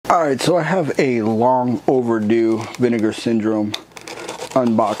Alright, so I have a long overdue Vinegar Syndrome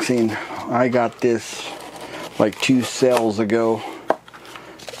unboxing. I got this like 2 sales ago.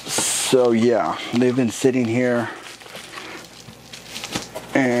 So yeah, they've been sitting here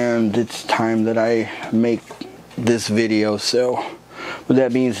and it's time that I make this video. So with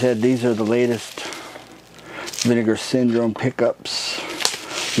that being said, these are the latest Vinegar Syndrome pickups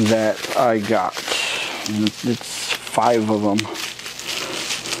that I got. It's 5 of them.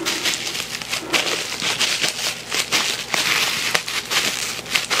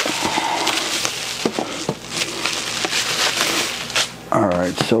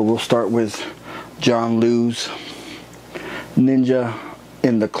 Alright, so we'll start with John Liu's Ninja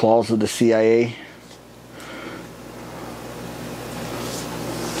in the Claws of the CIA.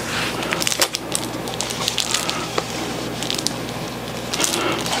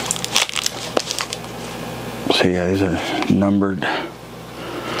 So yeah, these are numbered.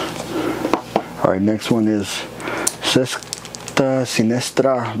 Alright, next one is Sexta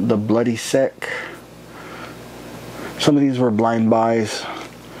Sinistra, the Bloody Sec. Some of these were blind buys.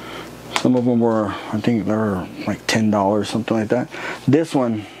 Some of them were, I think they were like $10, something like that. This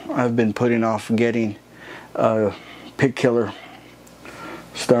one I've been putting off getting, Pig Killer,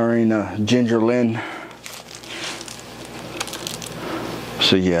 starring Ginger Lynn.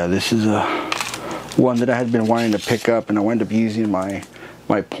 So yeah, this is one that I had been wanting to pick up, and I wound up using my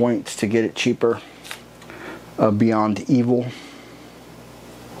points to get it cheaper. Beyond Evil.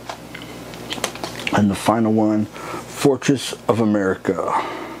 And the final one, Fortress of America.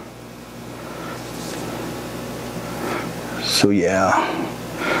 So yeah,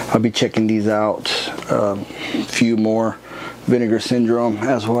 I'll be checking these out. A few more Vinegar Syndrome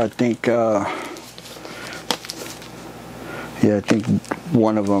as well. I think yeah, I think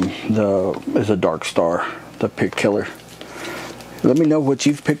one of them is a Dark Star, the Pig Killer. Let me know what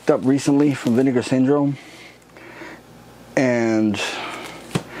you've picked up recently from Vinegar Syndrome, and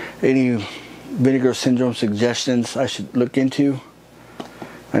any Vinegar Syndrome suggestions I should look into.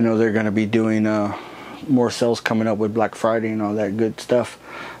 I know they're going to be doing more sales coming up with Black Friday and all that good stuff.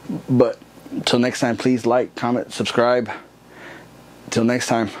 But until next time, please like, comment, subscribe. Until next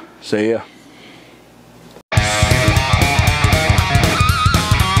time, see ya.